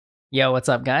Yo, what's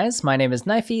up, guys? My name is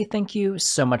Knify. Thank you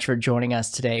so much for joining us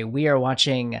today. We are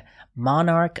watching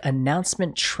Monark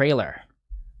announcement trailer.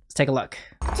 Let's take a look.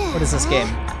 What is this game?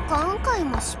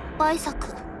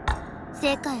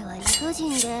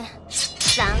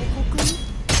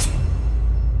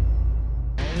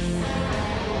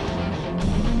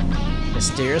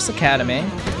 Mysterious Academy.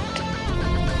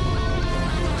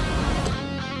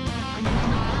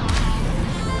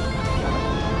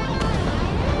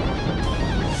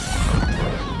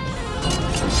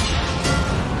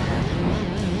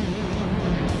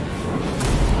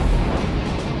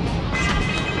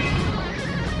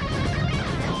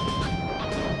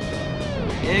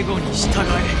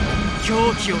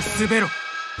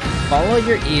 Follow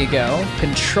your ego,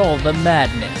 control the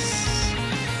madness.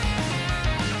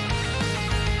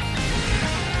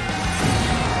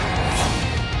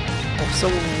 Oh, so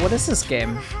what is this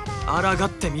game?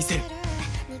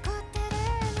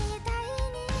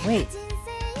 Wait,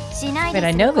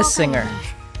 I know this singer.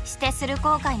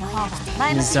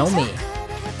 Nozomi.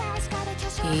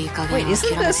 Wait,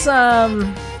 isn't this God,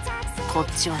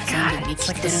 it's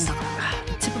like this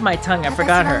tip of my tongue, I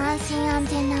forgot her.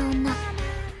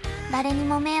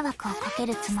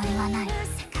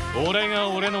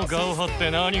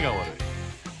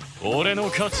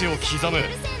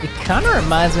 It kind of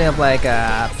reminds me of like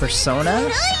a Persona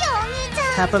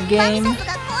type of game.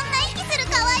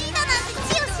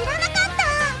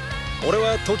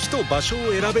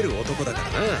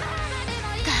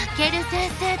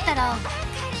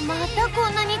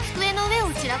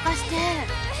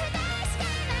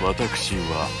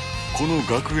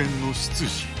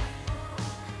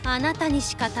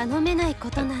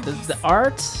 The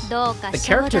art, the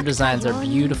character designs are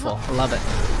beautiful. I love it.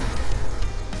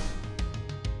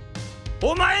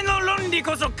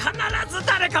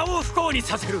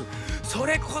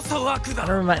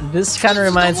 This kind of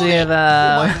reminds me of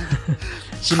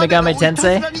Shin Mikado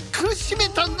Tensei.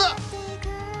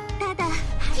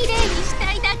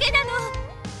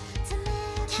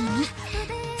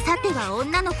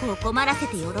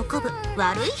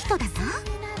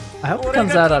 I hope it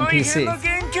comes out on PC.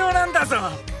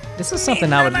 This is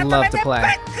something I would love to play.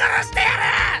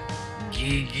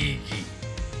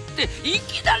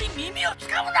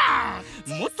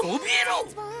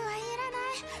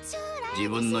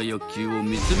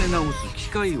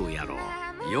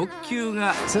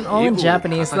 Is it all in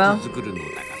Japanese though?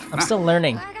 I'm still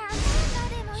learning.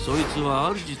 So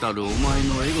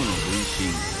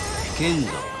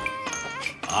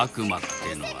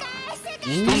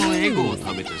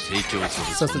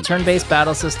it's a turn-based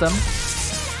battle system.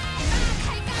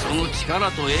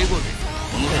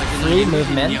 Free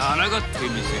movement.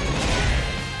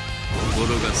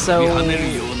 So,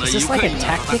 is this like a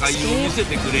tactics game?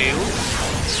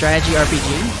 Strategy RPG?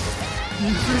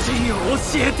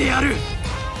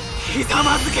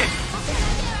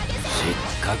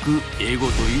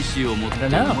 I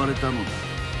don't know.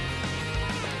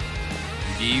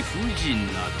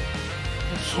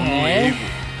 Okay.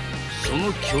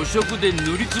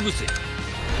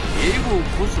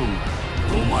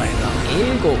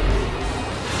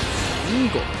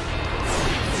 Ego.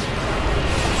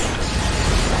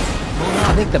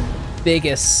 I think the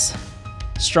biggest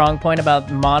strong point about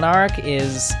Monark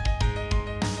is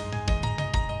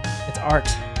its art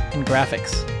and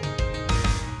graphics.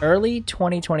 Early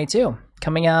 2022.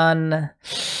 Coming on...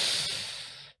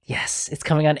 Yes, it's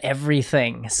coming on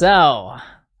everything. So,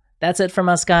 that's it from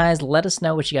us, guys. Let us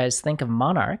know what you guys think of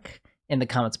Monark in the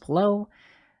comments below.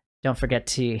 Don't forget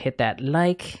to hit that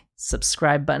like,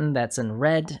 subscribe button that's in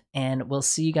red, and we'll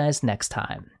see you guys next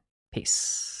time.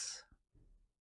 Peace.